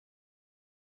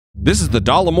This is the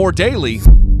Dollemore Daily,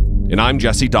 and I'm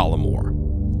Jesse Dollemore.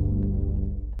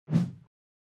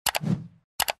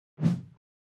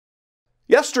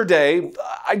 Yesterday,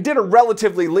 I did a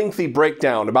relatively lengthy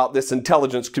breakdown about this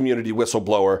intelligence community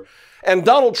whistleblower and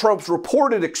Donald Trump's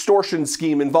reported extortion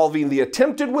scheme involving the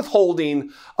attempted withholding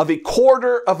of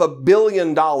 $250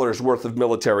 million worth of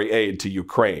military aid to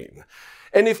Ukraine.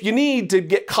 And if you need to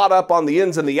get caught up on the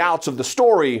ins and the outs of the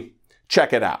story,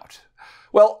 check it out.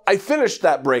 Well, I finished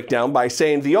that breakdown by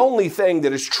saying the only thing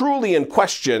that is truly in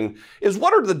question is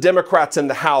what are the Democrats in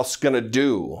the House going to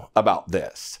do about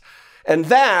this? And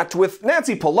that, with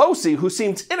Nancy Pelosi, who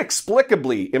seems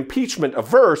inexplicably impeachment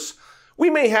averse, we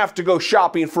may have to go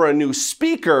shopping for a new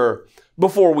speaker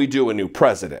before we do a new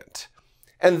president.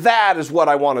 And that is what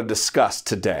I want to discuss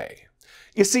today.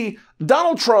 You see,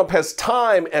 Donald Trump has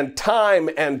time and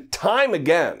time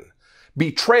again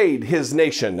betrayed his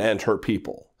nation and her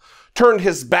people, turned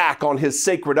his back on his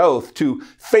sacred oath to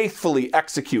faithfully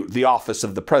execute the office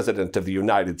of the President of the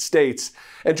United States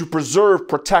and to preserve,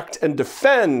 protect, and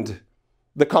defend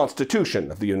the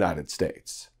Constitution of the United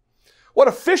States. What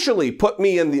officially put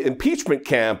me in the impeachment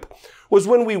camp was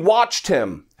when we watched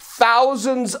him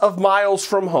thousands of miles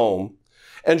from home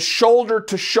and shoulder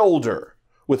to shoulder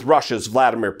with Russia's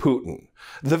Vladimir Putin,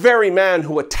 the very man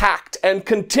who attacked and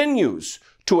continues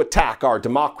to attack our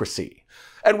democracy.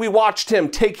 And we watched him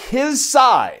take his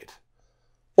side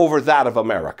over that of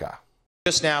America.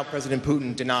 Just now, President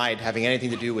Putin denied having anything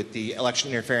to do with the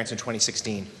election interference in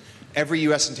 2016. Every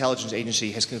U.S. intelligence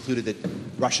agency has concluded that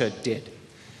Russia did.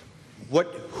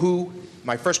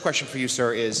 My first question for you,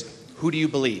 sir, is who do you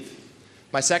believe?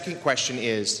 My second question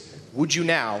is, would you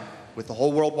now, with the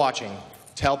whole world watching,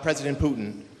 tell President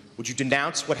Putin, would you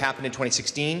denounce what happened in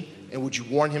 2016, and would you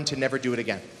warn him to never do it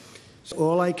again? So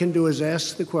all I can do is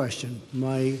ask the question.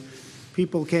 My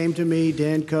people came to me,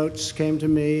 Dan Coates came to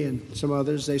me, and some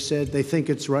others. They said they think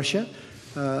it's Russia.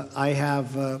 I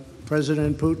have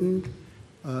President Putin.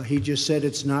 He just said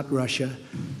it's not Russia.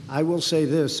 I will say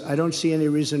this, I don't see any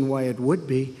reason why it would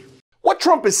be. What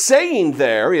Trump is saying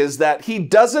there is that he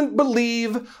doesn't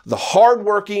believe the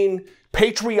hardworking,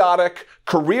 patriotic,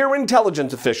 career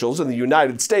intelligence officials in the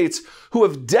United States who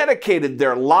have dedicated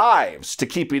their lives to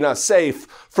keeping us safe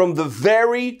from the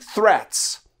very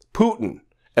threats Putin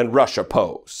and Russia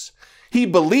pose. He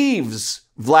believes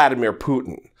Vladimir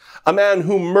Putin, a man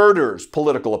who murders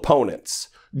political opponents,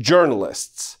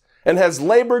 journalists, and has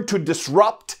labored to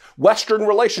disrupt Western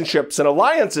relationships and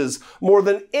alliances more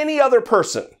than any other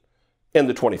person in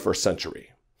the 21st century.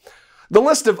 The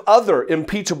list of other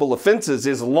impeachable offenses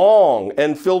is long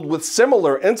and filled with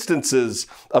similar instances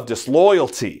of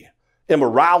disloyalty,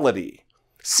 immorality,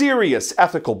 serious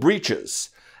ethical breaches,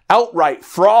 outright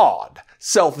fraud,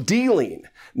 self-dealing,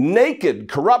 naked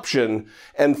corruption,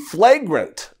 and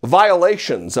flagrant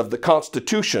violations of the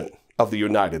Constitution of the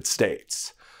United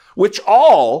States, which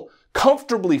all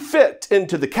comfortably fit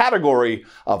into the category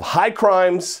of high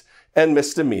crimes and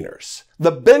misdemeanors,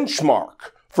 the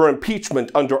benchmark for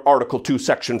impeachment under Article 2,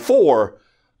 Section 4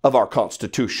 of our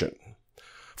Constitution.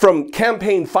 From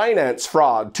campaign finance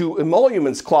fraud to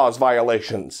emoluments clause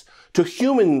violations, to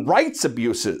human rights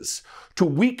abuses, to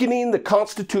weakening the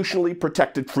constitutionally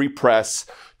protected free press,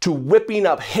 to whipping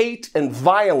up hate and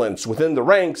violence within the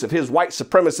ranks of his white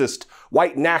supremacist,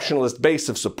 white nationalist base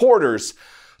of supporters,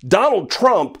 Donald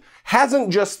Trump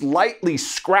hasn't just lightly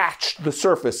scratched the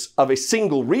surface of a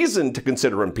single reason to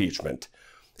consider impeachment.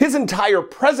 His entire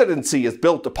presidency is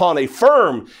built upon a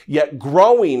firm yet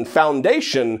growing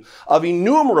foundation of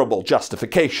innumerable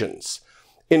justifications,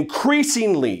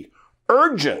 increasingly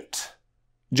urgent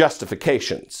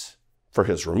justifications for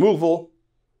his removal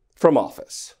from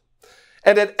office.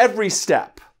 And at every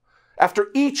step, after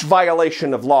each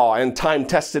violation of law and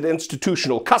time-tested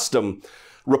institutional custom,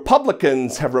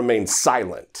 Republicans have remained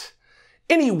silent.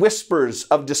 Any whispers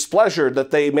of displeasure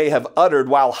that they may have uttered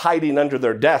while hiding under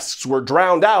their desks were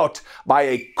drowned out by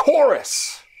a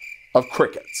chorus of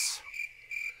crickets.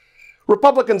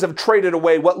 Republicans have traded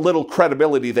away what little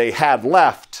credibility they had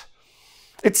left.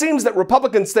 It seems that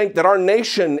Republicans think that our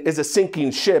nation is a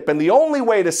sinking ship, and the only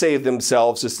way to save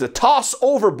themselves is to toss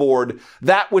overboard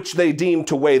that which they deem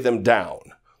to weigh them down: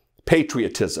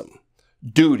 patriotism,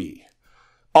 duty,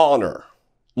 honor,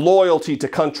 loyalty to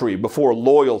country before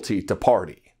loyalty to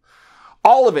party.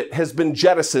 All of it has been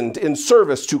jettisoned in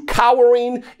service to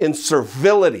cowering in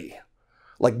servility,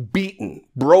 like beaten,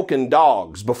 broken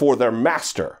dogs before their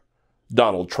master,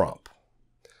 Donald Trump.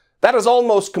 That is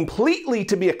almost completely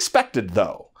to be expected,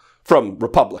 though, from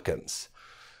Republicans.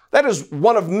 That is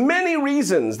one of many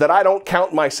reasons that I don't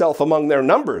count myself among their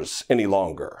numbers any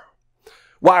longer.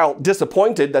 While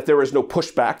disappointed that there is no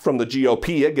pushback from the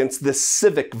GOP against this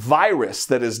civic virus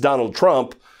that is Donald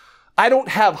Trump, I don't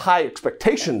have high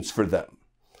expectations for them.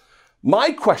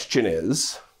 My question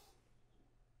is,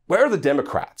 where are the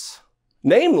Democrats?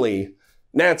 Namely,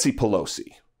 Nancy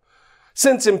Pelosi.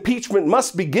 Since impeachment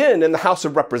must begin in the House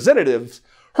of Representatives,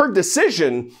 her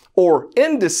decision, or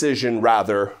indecision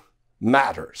rather,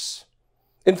 matters.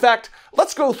 In fact,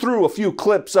 let's go through a few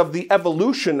clips of the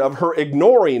evolution of her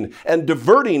ignoring and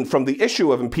diverting from the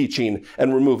issue of impeaching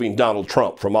and removing Donald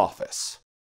Trump from office.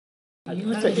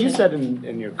 You said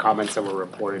in your comments that were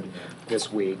reported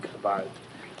this week about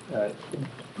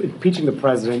impeaching the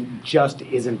president just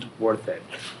isn't worth it.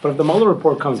 But if the Mueller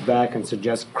report comes back and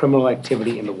suggests criminal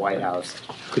activity in the White House,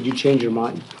 could you change your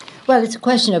mind? Well, it's a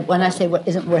question of when I say what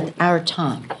isn't worth our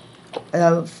time.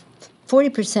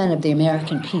 40% of the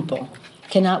American people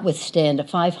cannot withstand a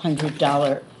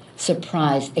 $500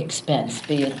 surprise expense,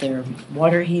 be it their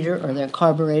water heater or their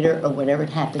carburetor or whatever it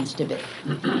happens to be.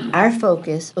 Our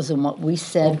focus was on what we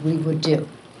said we would do.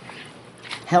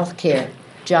 Health care,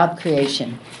 job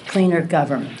creation, cleaner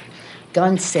government,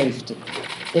 gun safety,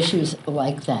 issues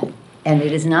like that. And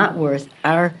it is not worth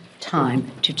our time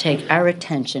to take our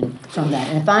attention from that.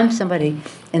 And if I'm somebody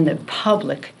in the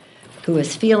public who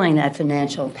is feeling that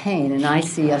financial pain, and I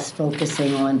see us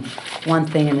focusing on one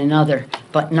thing and another,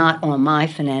 but not on my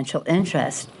financial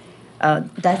interest,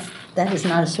 that is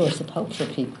not a source of hope for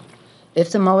people.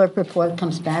 If the Mueller report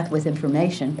comes back with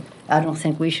information, I don't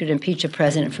think we should impeach a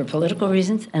president for political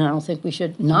reasons, and I don't think we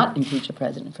should not impeach a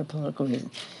president for political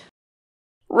reasons.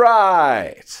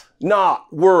 Right.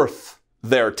 Not worth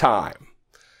their time.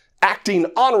 Acting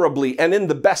honorably and in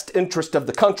the best interest of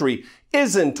the country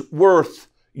isn't worth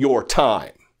your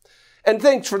time. And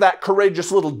thanks for that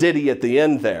courageous little ditty at the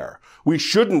end there. We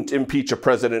shouldn't impeach a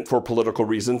president for political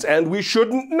reasons, and we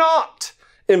shouldn't not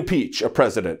impeach a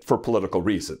president for political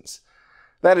reasons.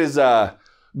 That is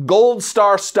gold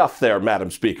star stuff there,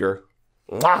 Madam Speaker.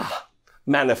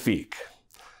 Magnifique.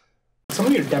 Some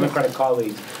of your Democratic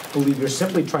colleagues believe you're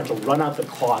simply trying to run out the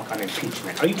clock on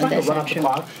impeachment. Are you trying to run out the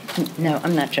clock? No,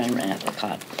 I'm not trying to run out the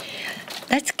clock.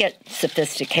 Let's get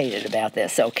sophisticated about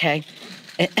this, okay?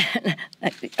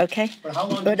 Okay? But how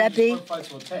long would that be?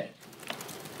 Fights will take?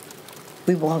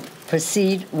 We will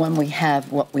proceed when we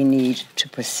have what we need to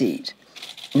proceed,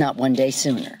 not one day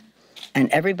sooner. And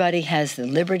everybody has the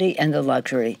liberty and the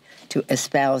luxury to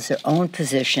espouse their own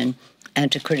position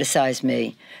and to criticize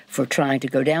me for trying to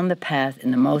go down the path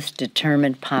in the most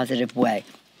determined, positive way.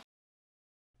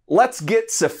 Let's get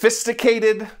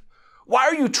sophisticated. Why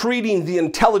are you treating the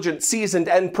intelligent, seasoned,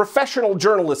 and professional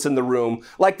journalists in the room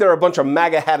like they're a bunch of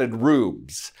MAGA-hatted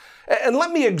rubes? And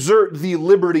let me exert the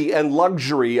liberty and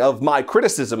luxury of my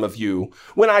criticism of you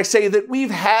when I say that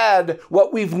we've had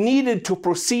what we've needed to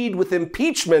proceed with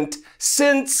impeachment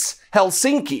since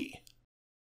Helsinki.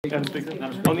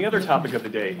 On the other topic of the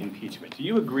day, impeachment, do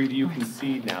you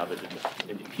concede now that an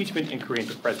impeachment inquiry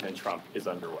into President Trump is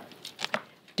underway?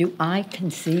 Do I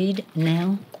concede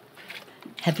now?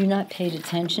 Have you not paid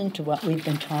attention to what we've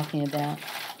been talking about?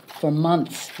 For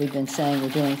months, we've been saying we're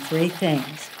doing three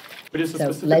things. So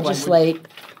legislate,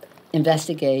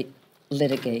 investigate,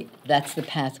 litigate. That's the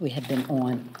path we have been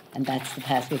on, and that's the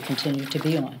path we continue to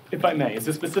be on. If I may, is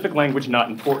the specific language not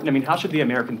important? I mean, how should the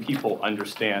American people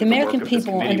understand the American work of this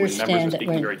people committee understand when members are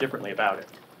speaking very differently about it?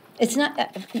 It's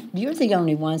not. You're the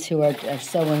only ones who are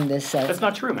sowing this. That's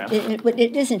not true, ma'am.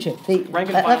 It isn't true. Look,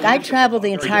 I travel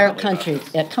the entire country.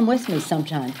 Come with me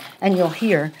sometime, and you'll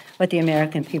hear what the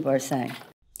American people are saying.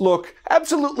 Look,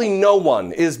 absolutely no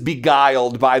one is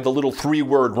beguiled by the little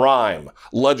three-word rhyme,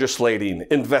 legislating,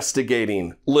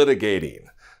 investigating, litigating.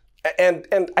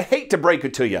 And I hate to break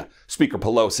it to you, Speaker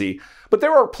Pelosi, but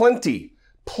there are plenty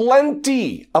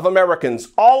of Americans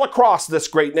all across this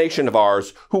great nation of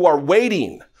ours who are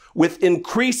waiting with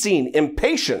increasing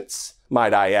impatience,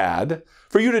 might I add,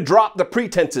 for you to drop the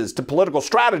pretenses to political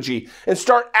strategy and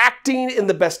start acting in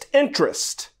the best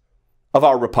interest of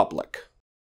our republic.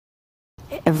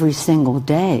 Every single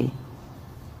day,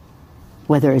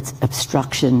 whether it's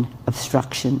obstruction of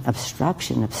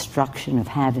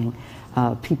having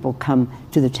people come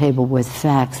to the table with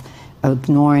facts,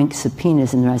 ignoring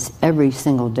subpoenas and the rest, every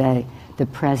single day, the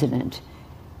president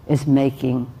is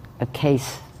making a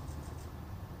case.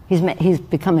 He's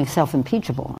becoming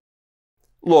self-impeachable.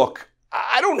 Look,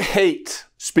 I don't hate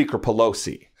Speaker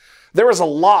Pelosi. There is a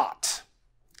lot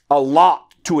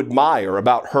to admire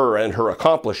about her and her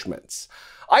accomplishments.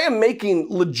 I am making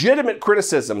legitimate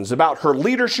criticisms about her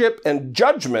leadership and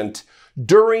judgment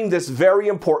during this very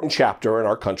important chapter in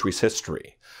our country's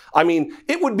history. I mean,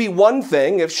 it would be one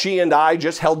thing if she and I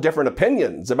just held different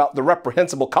opinions about the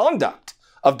reprehensible conduct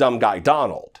of dumb guy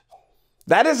Donald.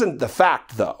 That isn't the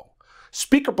fact, though.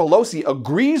 Speaker Pelosi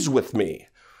agrees with me.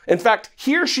 In fact,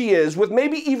 here she is with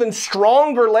maybe even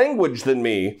stronger language than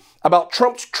me about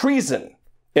Trump's treason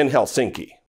in Helsinki.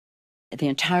 The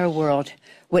entire world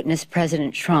witnessed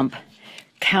President Trump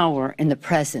cower in the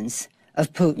presence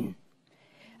of Putin.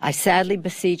 I sadly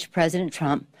beseech President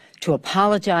Trump to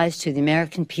apologize to the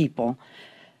American people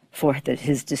for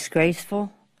his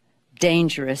disgraceful,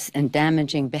 dangerous, and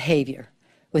damaging behavior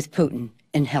with Putin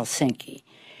in Helsinki.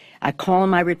 I call on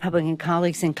my Republican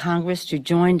colleagues in Congress to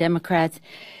join Democrats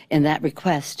in that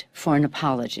request for an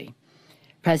apology.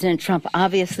 President Trump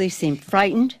obviously seemed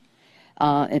frightened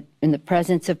in the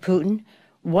presence of Putin.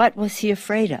 What was he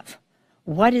afraid of?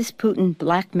 What is Putin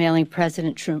blackmailing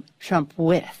President Trump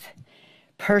with?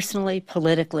 Personally,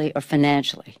 politically, or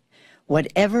financially?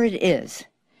 Whatever it is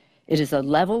a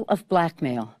level of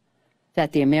blackmail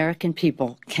that the American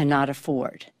people cannot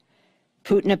afford.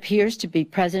 Putin appears to be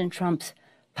President Trump's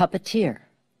puppeteer.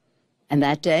 And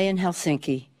that day in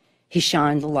Helsinki, he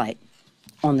shined the light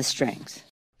on the strings.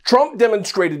 Trump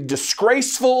demonstrated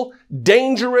disgraceful,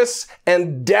 dangerous,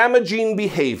 and damaging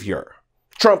behavior.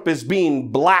 Trump is being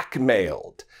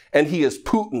blackmailed, and he is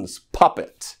Putin's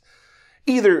puppet.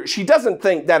 Either she doesn't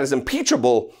think that is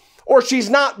impeachable, or she's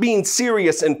not being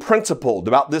serious and principled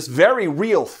about this very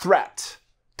real threat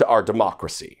to our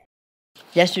democracy.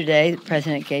 Yesterday, the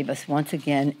president gave us once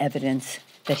again evidence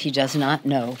that he does not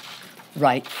know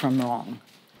right from wrong.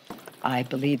 I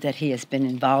believe that he has been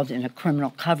involved in a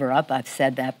criminal cover-up. I've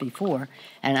said that before,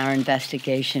 and our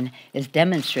investigation is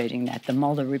demonstrating that. The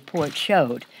Mueller report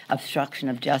showed obstruction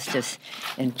of justice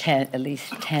in at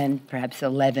least 10, perhaps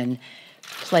 11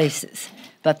 places.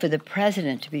 But for the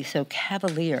president to be so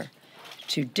cavalier,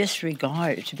 to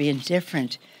disregard, to be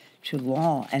indifferent to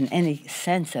law and any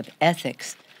sense of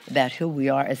ethics about who we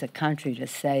are as a country, to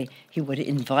say he would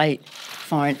invite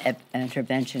foreign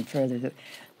intervention further. The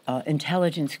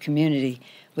intelligence community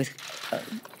with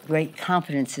great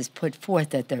confidence has put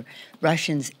forth that the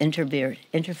Russians interfered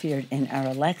in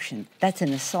our election. That's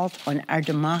an assault on our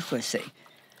democracy.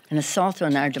 An assault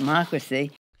on our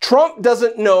democracy. Trump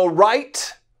doesn't know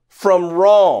right from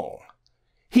wrong.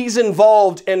 He's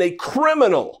involved in a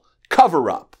criminal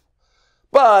cover-up.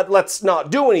 But let's not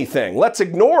do anything. Let's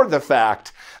ignore the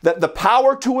fact that the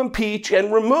power to impeach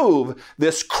and remove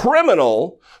this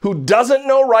criminal who doesn't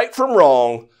know right from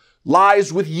wrong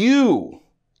lies with you,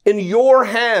 in your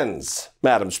hands,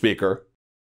 Madam Speaker.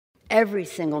 Every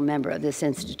single member of this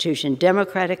institution,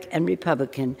 Democratic and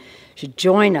Republican, should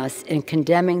join us in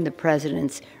condemning the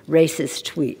president's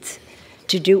racist tweets.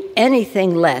 To do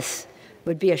anything less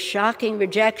would be a shocking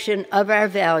rejection of our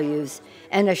values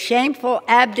and a shameful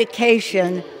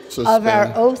abdication of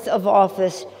our oath of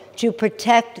office to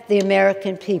protect the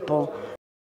American people.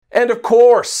 And of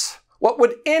course, what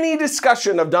would any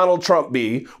discussion of Donald Trump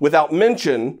be without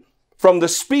mention from the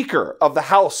Speaker of the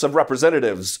House of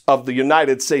Representatives of the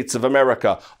United States of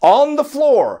America on the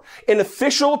floor in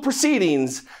official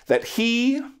proceedings that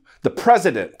he, the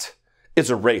president, is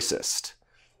a racist?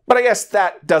 But I guess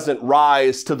that doesn't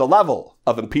rise to the level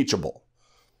of impeachable.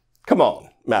 Come on,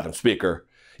 Madam Speaker.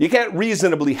 You can't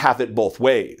reasonably have it both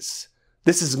ways.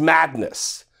 This is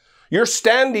madness. You're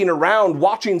standing around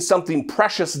watching something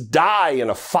precious die in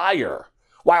a fire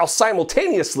while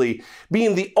simultaneously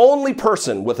being the only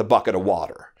person with a bucket of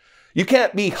water. You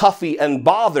can't be huffy and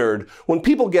bothered when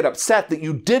people get upset that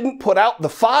you didn't put out the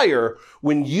fire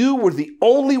when you were the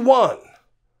only one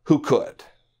who could.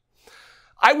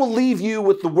 I will leave you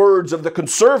with the words of the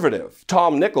conservative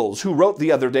Tom Nichols, who wrote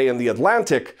the other day in The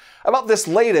Atlantic about this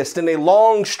latest in a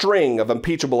long string of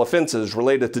impeachable offenses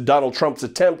related to Donald Trump's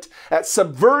attempt at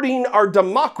subverting our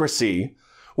democracy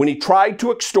when he tried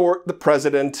to extort the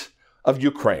president of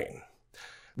Ukraine.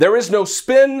 There is no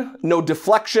spin, no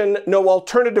deflection, no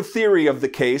alternative theory of the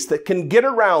case that can get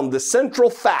around the central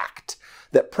fact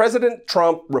that President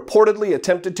Trump reportedly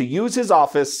attempted to use his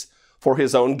office for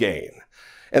his own gain,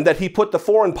 and that he put the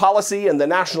foreign policy and the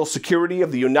national security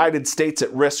of the United States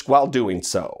at risk while doing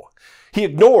so. He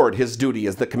ignored his duty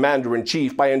as the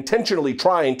commander-in-chief by intentionally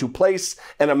trying to place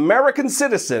an American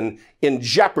citizen in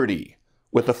jeopardy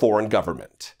with a foreign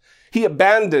government. He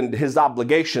abandoned his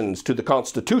obligations to the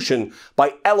Constitution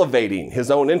by elevating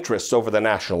his own interests over the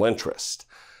national interest.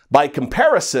 By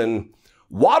comparison,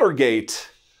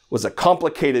 Watergate was a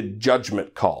complicated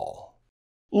judgment call.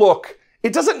 Look,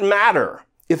 it doesn't matter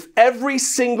if every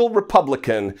single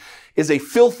Republican is a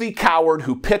filthy coward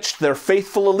who pitched their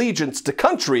faithful allegiance to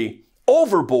country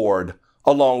overboard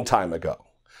a long time ago.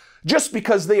 Just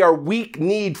because they are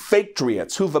weak-kneed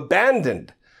patriots who've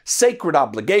abandoned sacred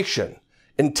obligation,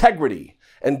 integrity,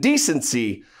 and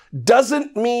decency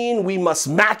doesn't mean we must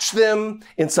match them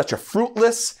in such a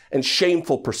fruitless and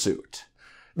shameful pursuit.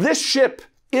 This ship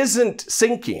isn't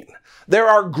sinking. There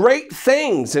are great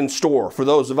things in store for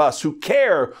those of us who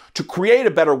care to create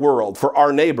a better world for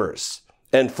our neighbors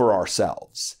and for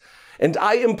ourselves. And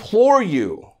I implore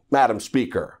you, Madam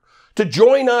Speaker, to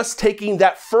join us taking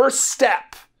that first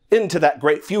step into that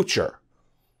great future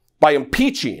by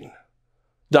impeaching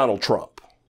Donald Trump.